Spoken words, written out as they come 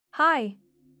Hi!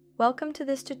 Welcome to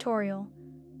this tutorial.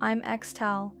 I'm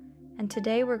XTAL, and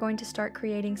today we're going to start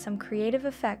creating some creative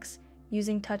effects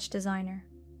using TouchDesigner.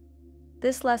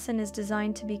 This lesson is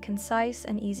designed to be concise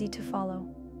and easy to follow.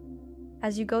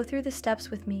 As you go through the steps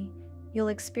with me, you'll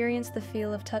experience the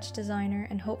feel of TouchDesigner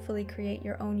and hopefully create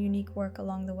your own unique work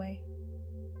along the way.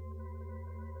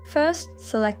 First,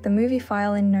 select the movie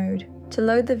file in Node to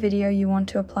load the video you want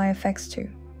to apply effects to.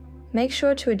 Make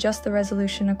sure to adjust the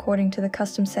resolution according to the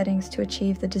custom settings to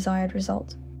achieve the desired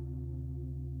result.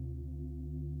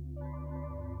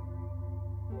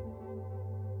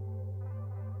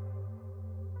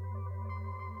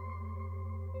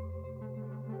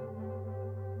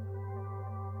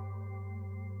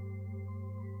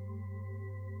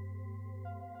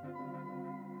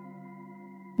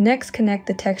 Next, connect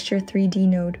the Texture 3D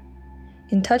node.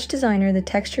 In TouchDesigner, the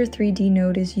Texture 3D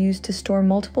node is used to store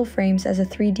multiple frames as a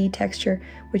 3D texture,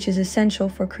 which is essential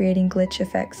for creating glitch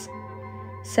effects.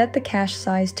 Set the cache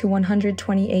size to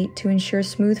 128 to ensure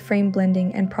smooth frame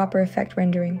blending and proper effect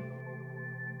rendering.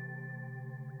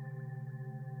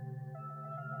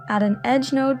 Add an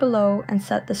edge node below and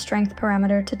set the strength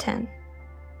parameter to 10.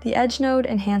 The edge node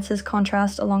enhances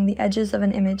contrast along the edges of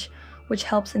an image, which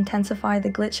helps intensify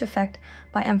the glitch effect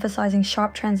by emphasizing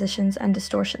sharp transitions and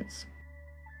distortions.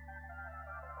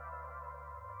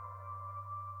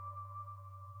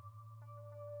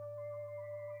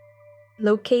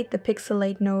 Locate the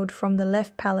pixelate node from the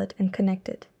left palette and connect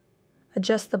it.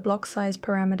 Adjust the block size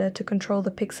parameter to control the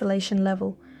pixelation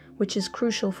level, which is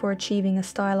crucial for achieving a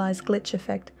stylized glitch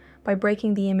effect by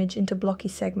breaking the image into blocky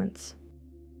segments.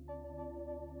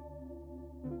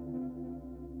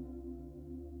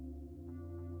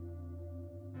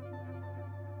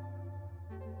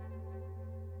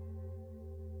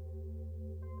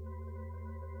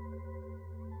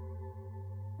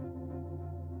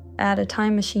 Add a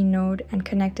time machine node and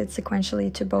connect it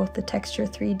sequentially to both the Texture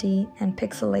 3D and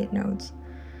Pixelate nodes.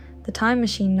 The time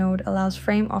machine node allows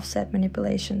frame offset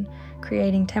manipulation,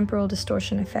 creating temporal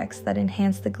distortion effects that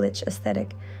enhance the glitch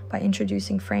aesthetic by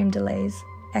introducing frame delays,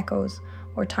 echoes,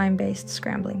 or time-based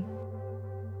scrambling.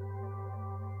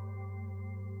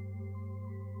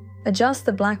 Adjust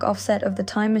the black offset of the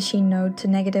time machine node to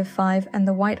 -5 and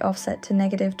the white offset to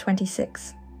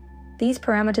 -26. These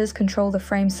parameters control the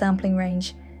frame sampling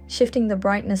range, shifting the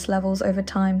brightness levels over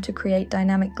time to create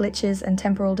dynamic glitches and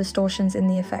temporal distortions in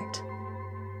the effect.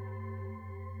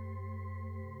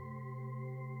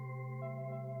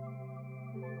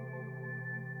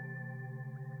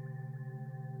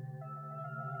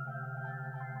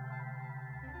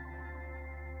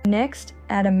 Next,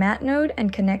 add a matte node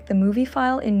and connect the movie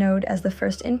file in Node as the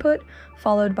first input,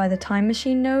 followed by the time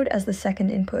machine node as the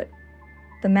second input.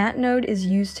 The matte node is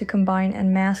used to combine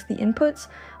and mask the inputs,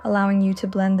 allowing you to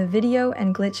blend the video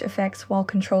and glitch effects while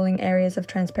controlling areas of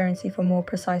transparency for more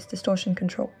precise distortion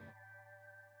control.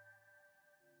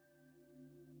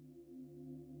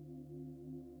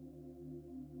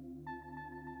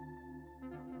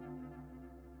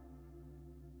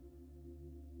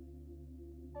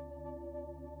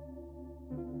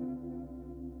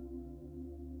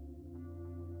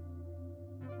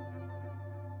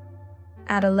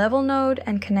 Add a level node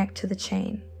and connect to the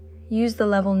chain. Use the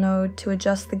level node to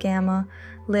adjust the gamma,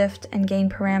 lift, and gain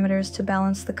parameters to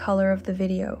balance the color of the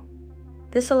video.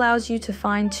 This allows you to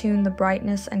fine-tune the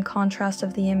brightness and contrast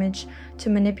of the image to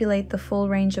manipulate the full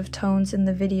range of tones in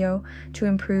the video to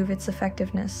improve its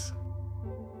effectiveness.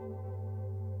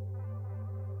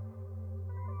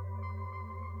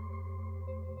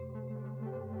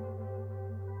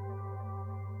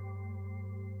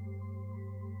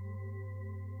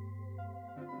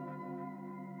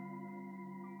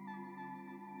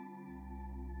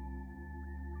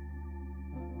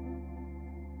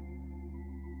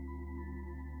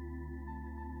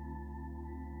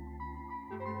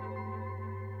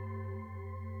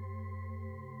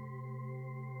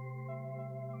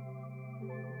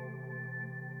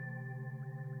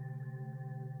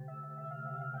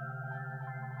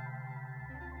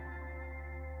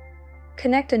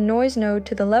 Connect a noise node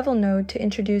to the level node to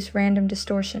introduce random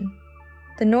distortion.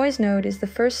 The noise node is the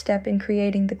first step in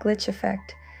creating the glitch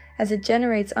effect, as it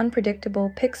generates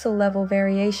unpredictable pixel-level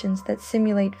variations that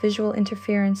simulate visual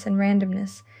interference and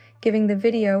randomness, giving the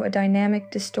video a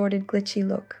dynamic, distorted, glitchy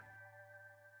look.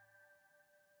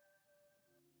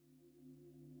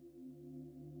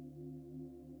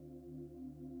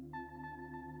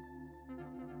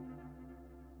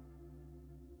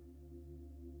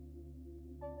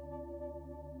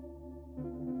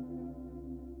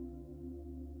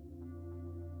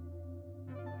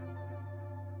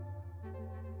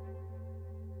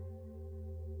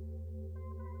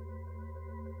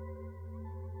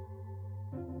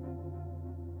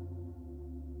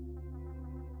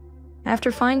 After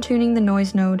fine-tuning the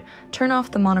noise node, turn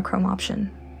off the monochrome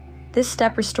option. This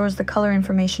step restores the color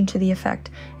information to the effect,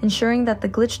 ensuring that the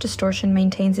glitch distortion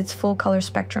maintains its full color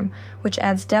spectrum, which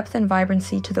adds depth and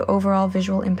vibrancy to the overall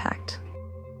visual impact.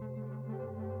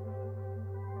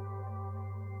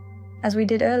 As we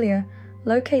did earlier,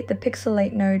 locate the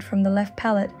pixelate node from the left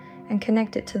palette and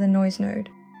connect it to the noise node.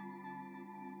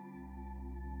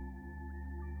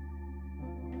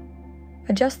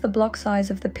 Adjust the block size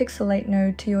of the pixelate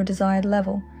node to your desired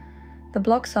level. The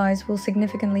block size will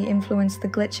significantly influence the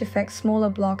glitch effect. Smaller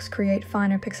blocks create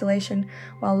finer pixelation,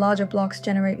 while larger blocks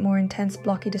generate more intense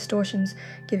blocky distortions,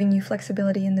 giving you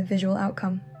flexibility in the visual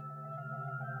outcome.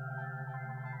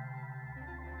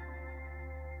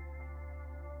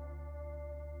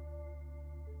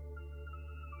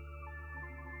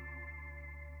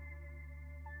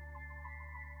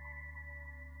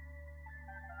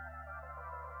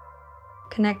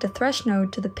 Connect a thresh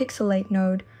node to the pixelate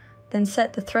node, then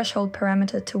set the threshold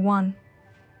parameter to 1.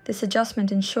 This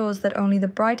adjustment ensures that only the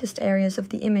brightest areas of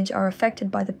the image are affected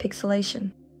by the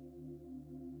pixelation.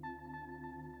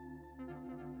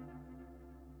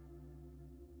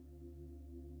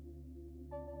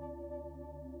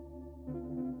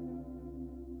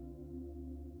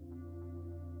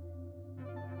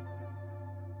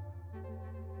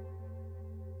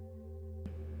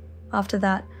 After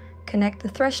that, connect the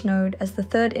thresh node as the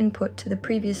third input to the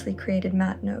previously created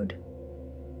matte node.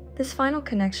 This final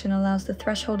connection allows the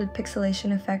thresholded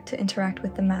pixelation effect to interact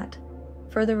with the matte,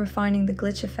 further refining the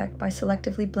glitch effect by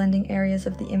selectively blending areas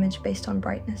of the image based on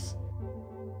brightness.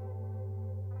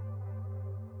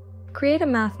 Create a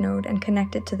math node and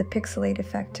connect it to the pixelate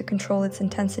effect to control its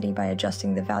intensity by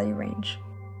adjusting the value range.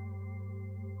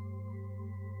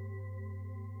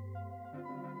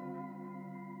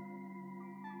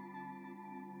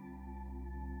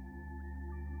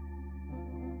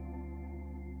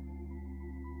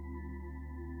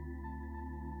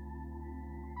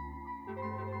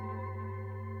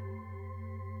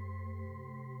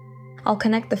 I'll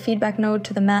connect the feedback node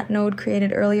to the matte node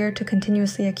created earlier to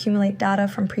continuously accumulate data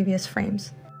from previous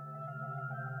frames.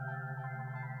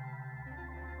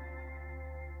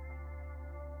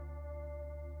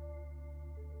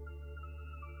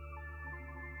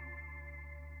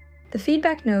 The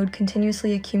feedback node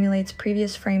continuously accumulates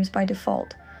previous frames by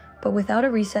default, but without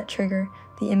a reset trigger,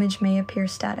 the image may appear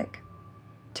static.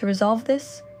 To resolve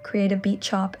this, create a beat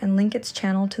chop and link its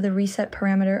channel to the reset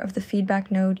parameter of the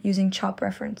feedback node using chop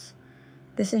reference.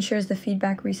 This ensures the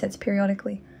feedback resets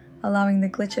periodically, allowing the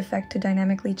glitch effect to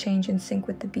dynamically change in sync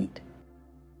with the beat.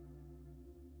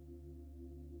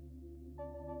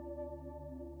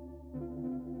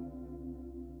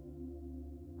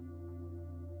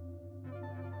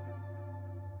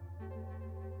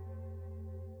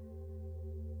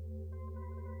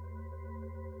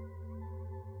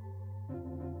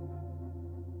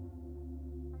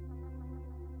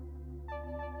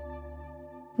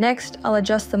 Next, I'll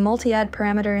adjust the multi-add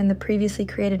parameter in the previously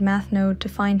created math node to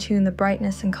fine-tune the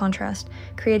brightness and contrast,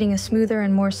 creating a smoother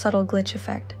and more subtle glitch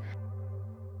effect.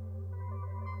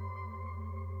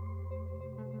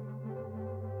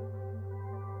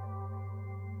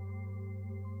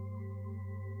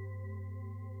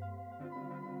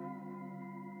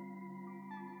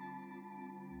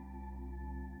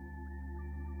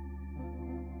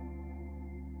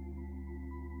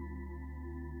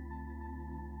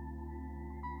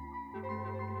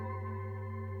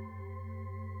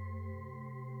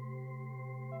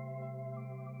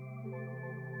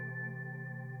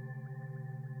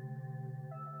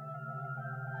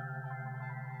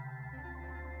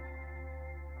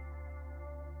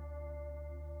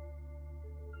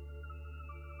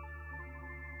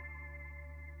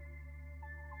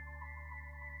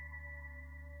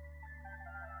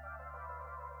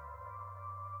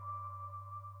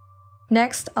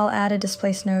 Next, I'll add a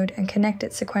displace node and connect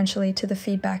it sequentially to the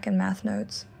feedback and math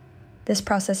nodes. This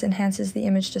process enhances the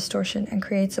image distortion and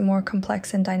creates a more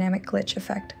complex and dynamic glitch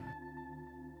effect.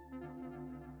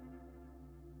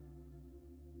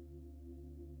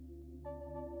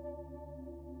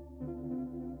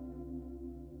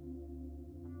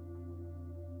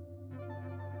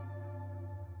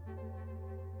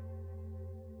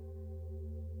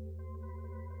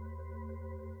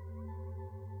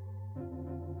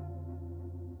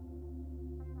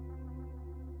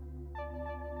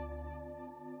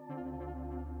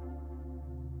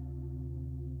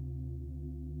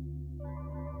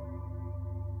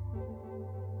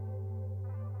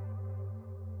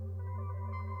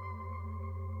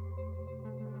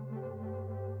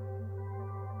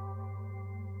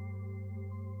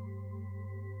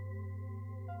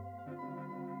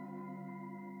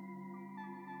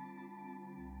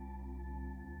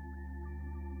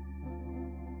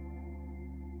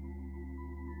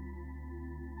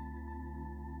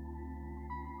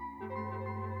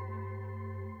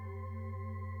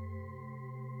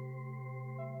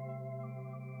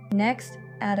 Next,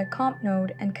 add a comp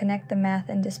node and connect the math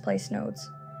and displace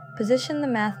nodes. Position the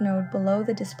math node below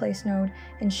the displace node,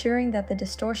 ensuring that the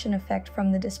distortion effect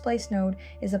from the displace node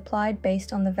is applied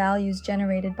based on the values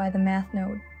generated by the math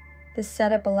node. This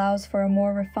setup allows for a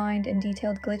more refined and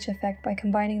detailed glitch effect by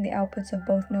combining the outputs of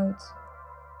both nodes.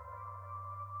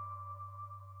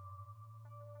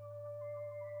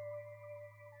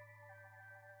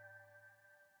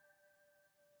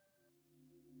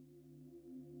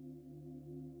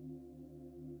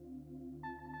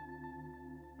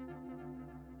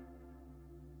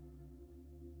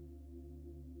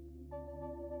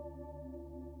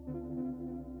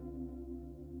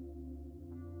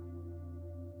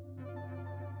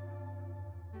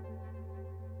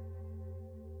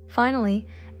 Finally,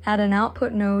 add an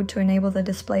output node to enable the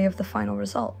display of the final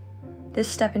result. This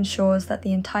step ensures that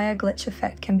the entire glitch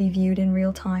effect can be viewed in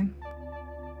real time.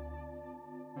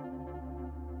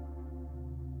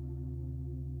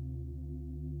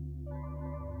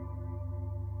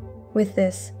 With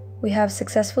this, we have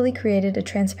successfully created a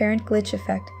transparent glitch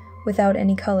effect without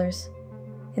any colors.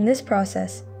 In this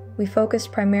process, we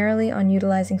focused primarily on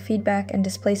utilizing feedback and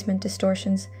displacement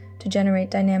distortions to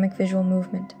generate dynamic visual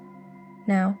movement.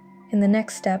 Now, in the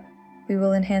next step, we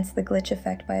will enhance the glitch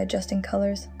effect by adjusting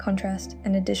colors, contrast,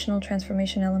 and additional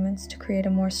transformation elements to create a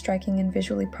more striking and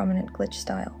visually prominent glitch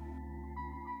style.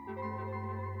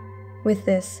 With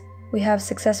this, we have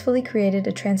successfully created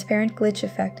a transparent glitch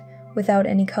effect without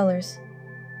any colors.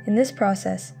 In this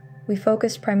process, we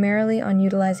focused primarily on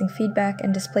utilizing feedback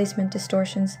and displacement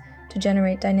distortions to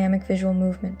generate dynamic visual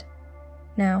movement.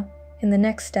 Now, in the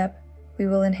next step, we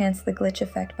will enhance the glitch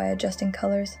effect by adjusting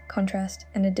colors, contrast,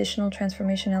 and additional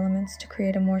transformation elements to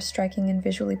create a more striking and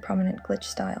visually prominent glitch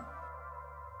style.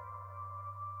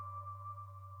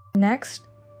 Next,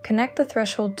 connect the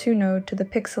Threshold 2 node to the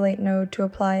Pixelate node to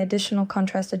apply additional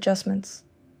contrast adjustments.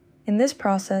 In this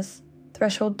process,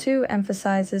 Threshold 2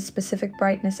 emphasizes specific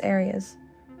brightness areas,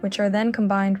 which are then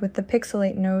combined with the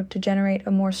Pixelate node to generate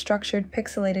a more structured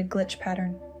pixelated glitch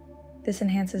pattern. This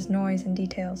enhances noise and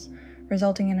details,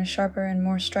 resulting in a sharper and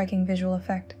more striking visual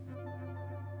effect.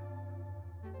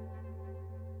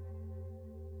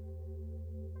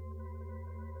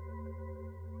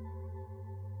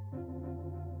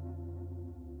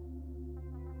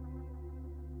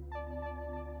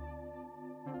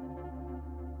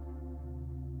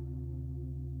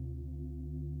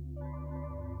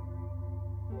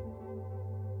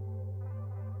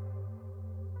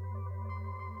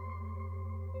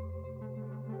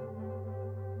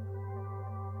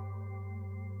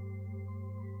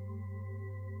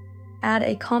 Add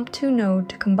a Comp2 node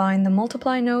to combine the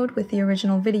Multiply node with the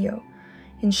original video.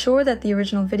 Ensure that the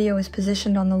original video is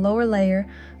positioned on the lower layer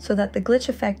so that the glitch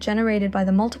effect generated by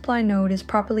the Multiply node is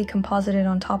properly composited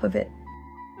on top of it.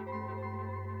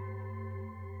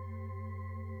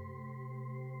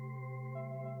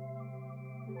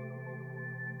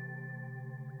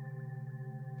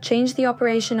 Change the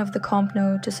operation of the Comp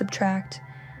node to subtract,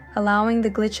 allowing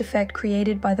the glitch effect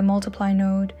created by the Multiply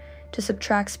node to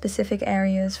subtract specific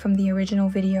areas from the original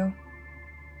video.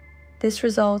 This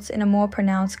results in a more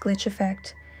pronounced glitch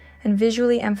effect and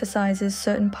visually emphasizes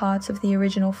certain parts of the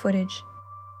original footage.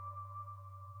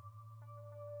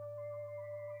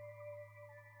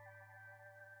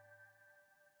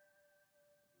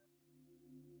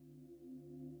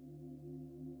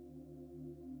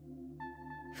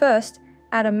 First,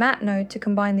 add a matte node to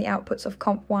combine the outputs of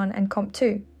Comp 1 and Comp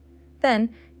 2.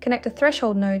 Then, connect a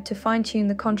Threshold node to fine-tune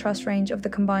the contrast range of the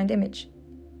combined image.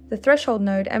 The Threshold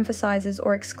node emphasizes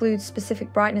or excludes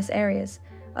specific brightness areas,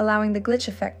 allowing the glitch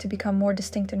effect to become more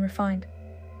distinct and refined.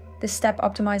 This step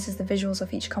optimizes the visuals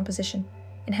of each composition,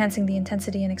 enhancing the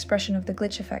intensity and expression of the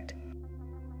glitch effect.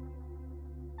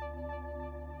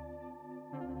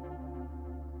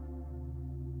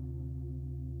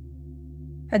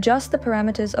 Adjust the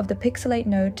parameters of the Pixelate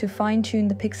node to fine-tune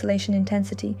the pixelation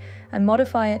intensity and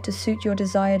modify it to suit your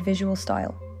desired visual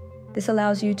style. This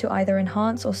allows you to either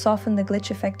enhance or soften the glitch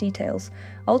effect details,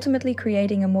 ultimately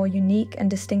creating a more unique and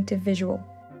distinctive visual.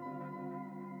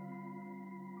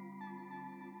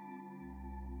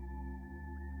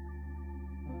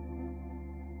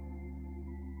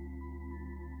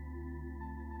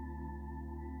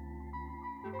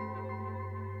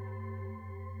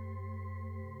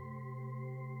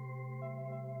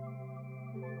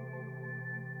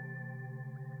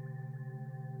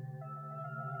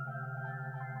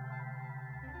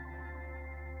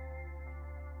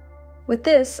 With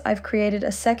this, I've created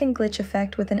a second glitch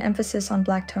effect with an emphasis on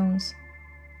black tones.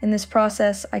 In this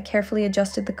process, I carefully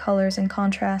adjusted the colors and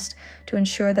contrast to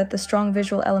ensure that the strong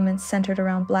visual elements centered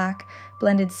around black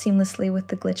blended seamlessly with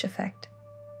the glitch effect.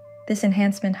 This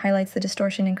enhancement highlights the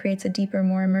distortion and creates a deeper,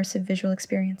 more immersive visual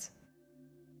experience.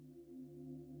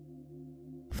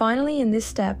 Finally, in this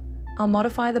step, I'll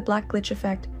modify the black glitch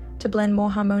effect to blend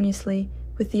more harmoniously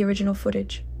with the original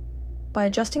footage. By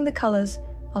adjusting the colors,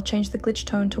 I'll change the glitch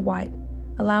tone to white,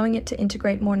 allowing it to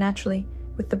integrate more naturally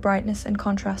with the brightness and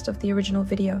contrast of the original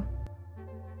video.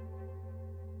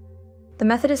 The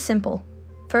method is simple.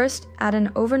 First, add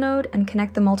an over node and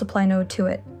connect the multiply node to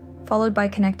it, followed by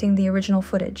connecting the original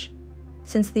footage.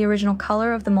 Since the original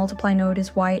color of the multiply node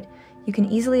is white, you can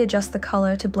easily adjust the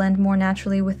color to blend more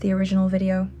naturally with the original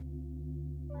video.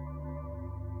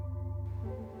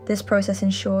 This process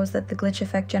ensures that the glitch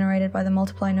effect generated by the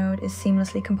multiply node is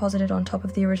seamlessly composited on top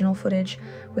of the original footage,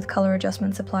 with color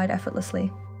adjustments applied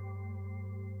effortlessly.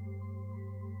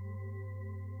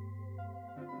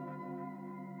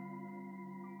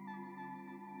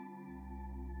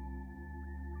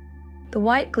 The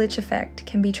white glitch effect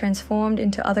can be transformed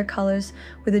into other colors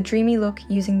with a dreamy look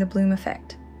using the bloom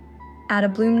effect. Add a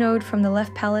bloom node from the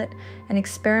left palette and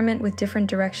experiment with different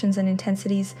directions and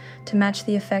intensities to match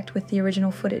the effect with the original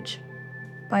footage.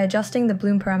 By adjusting the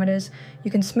bloom parameters,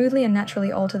 you can smoothly and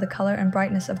naturally alter the color and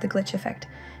brightness of the glitch effect,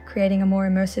 creating a more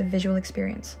immersive visual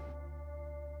experience.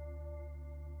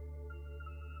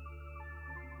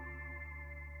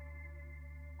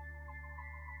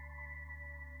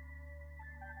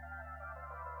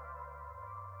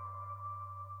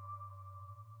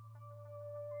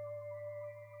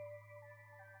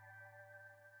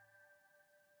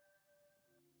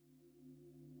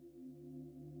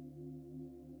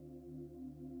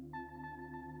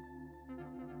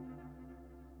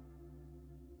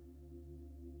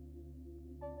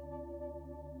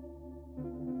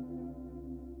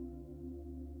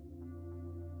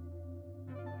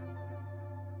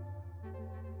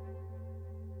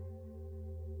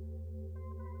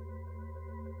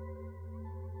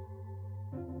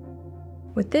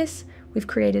 With this, we've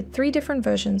created 3 different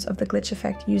versions of the glitch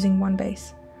effect using one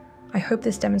base. I hope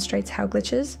this demonstrates how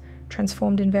glitches,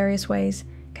 transformed in various ways,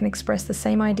 can express the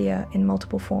same idea in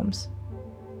multiple forms.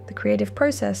 The creative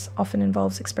process often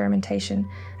involves experimentation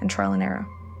and trial and error.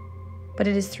 But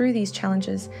it is through these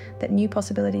challenges that new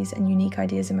possibilities and unique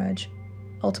ideas emerge,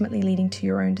 ultimately leading to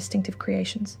your own distinctive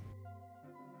creations.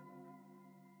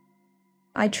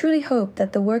 I truly hope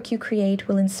that the work you create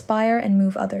will inspire and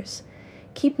move others.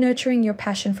 Keep nurturing your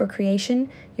passion for creation.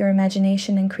 Your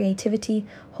imagination and creativity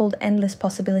hold endless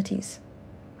possibilities.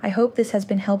 I hope this has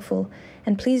been helpful,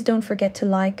 and please don't forget to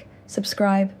like,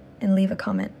 subscribe, and leave a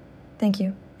comment. Thank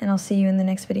you, and I'll see you in the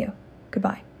next video.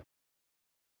 Goodbye.